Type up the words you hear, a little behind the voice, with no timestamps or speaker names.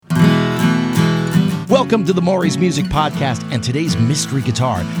Welcome to the Maury's Music Podcast and today's Mystery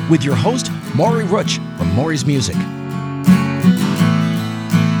Guitar with your host, Maury Rutsch from Maury's Music.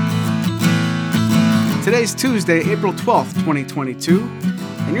 Today's Tuesday, April 12th, 2022,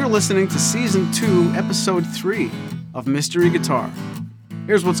 and you're listening to Season 2, Episode 3 of Mystery Guitar.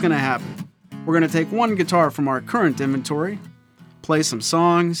 Here's what's going to happen. We're going to take one guitar from our current inventory, play some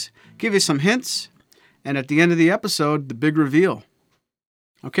songs, give you some hints, and at the end of the episode, the big reveal.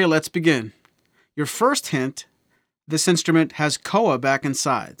 Okay, let's begin. Your first hint, this instrument has koa back and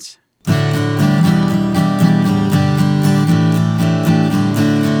sides.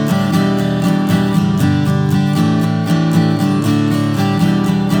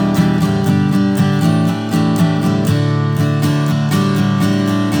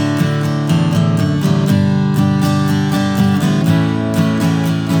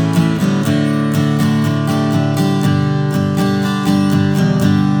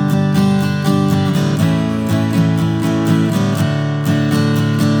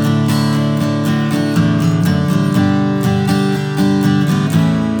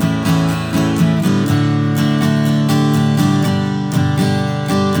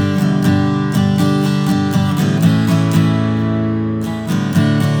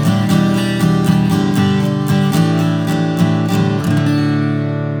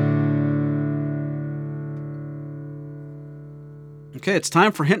 Okay, it's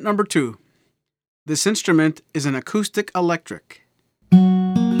time for hint number 2. This instrument is an acoustic electric.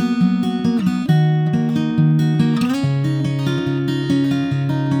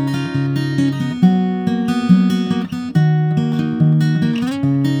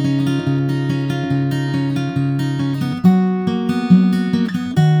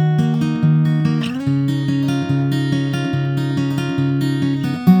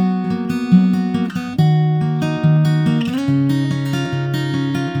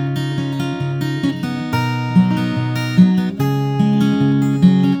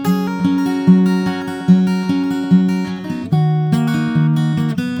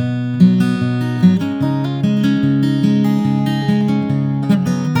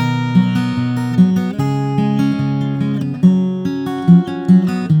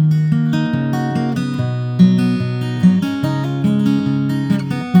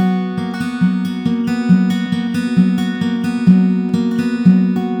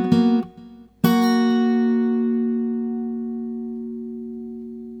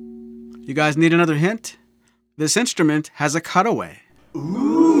 You guys need another hint? This instrument has a cutaway.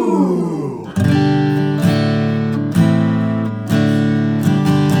 Ooh!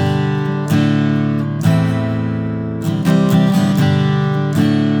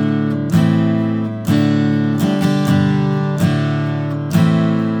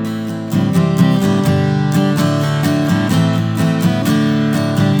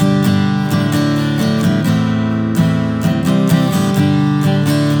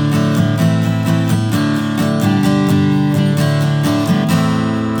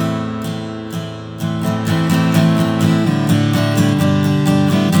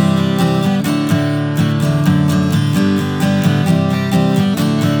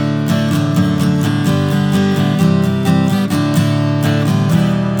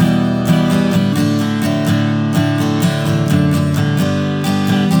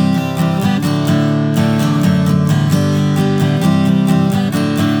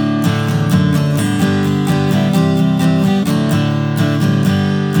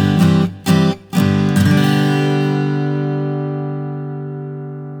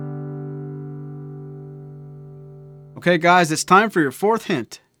 Okay, guys, it's time for your fourth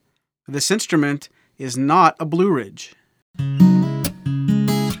hint. This instrument is not a Blue Ridge.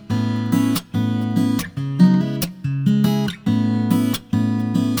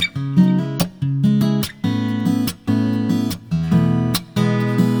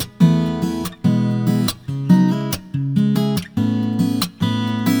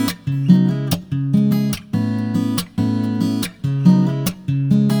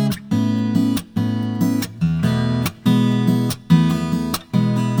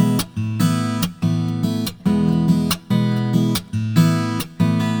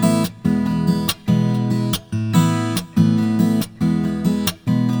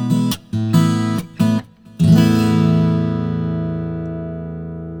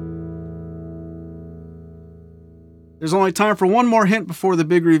 There's only time for one more hint before the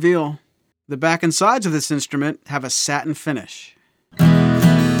big reveal. The back and sides of this instrument have a satin finish.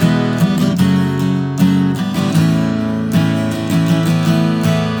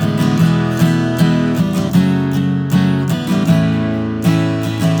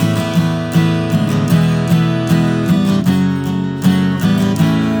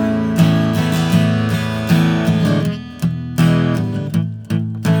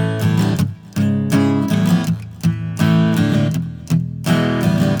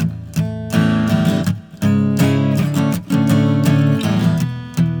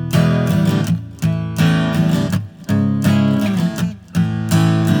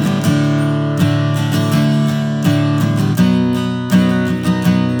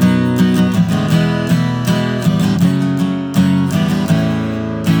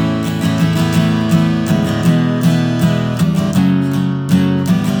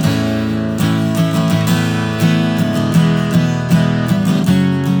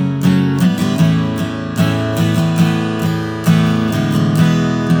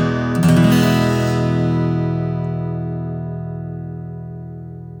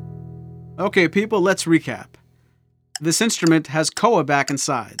 Okay, people, let's recap. This instrument has koa back and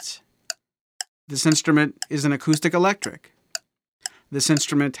sides. This instrument is an acoustic electric. This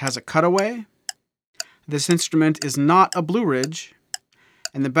instrument has a cutaway. This instrument is not a Blue Ridge.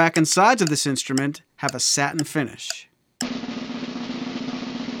 And the back and sides of this instrument have a satin finish.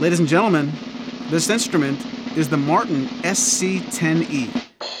 Ladies and gentlemen, this instrument is the Martin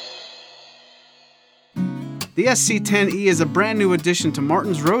SC10E. The SC10E is a brand new addition to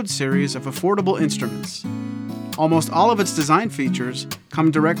Martin's Rhodes series of affordable instruments. Almost all of its design features come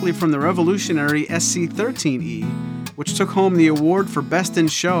directly from the revolutionary SC13E, which took home the award for Best in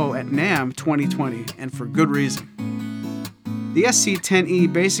Show at NAMM 2020, and for good reason. The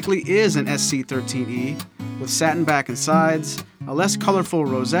SC10E basically is an SC13E with satin back and sides, a less colorful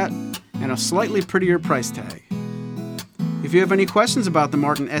rosette, and a slightly prettier price tag. If you have any questions about the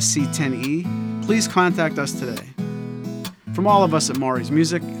Martin SC10E, please contact us today. From all of us at Maury's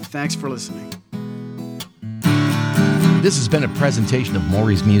Music, thanks for listening. This has been a presentation of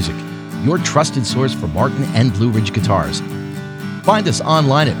Maury's Music, your trusted source for Martin and Blue Ridge guitars. Find us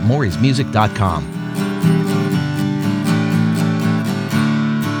online at maurysmusic.com.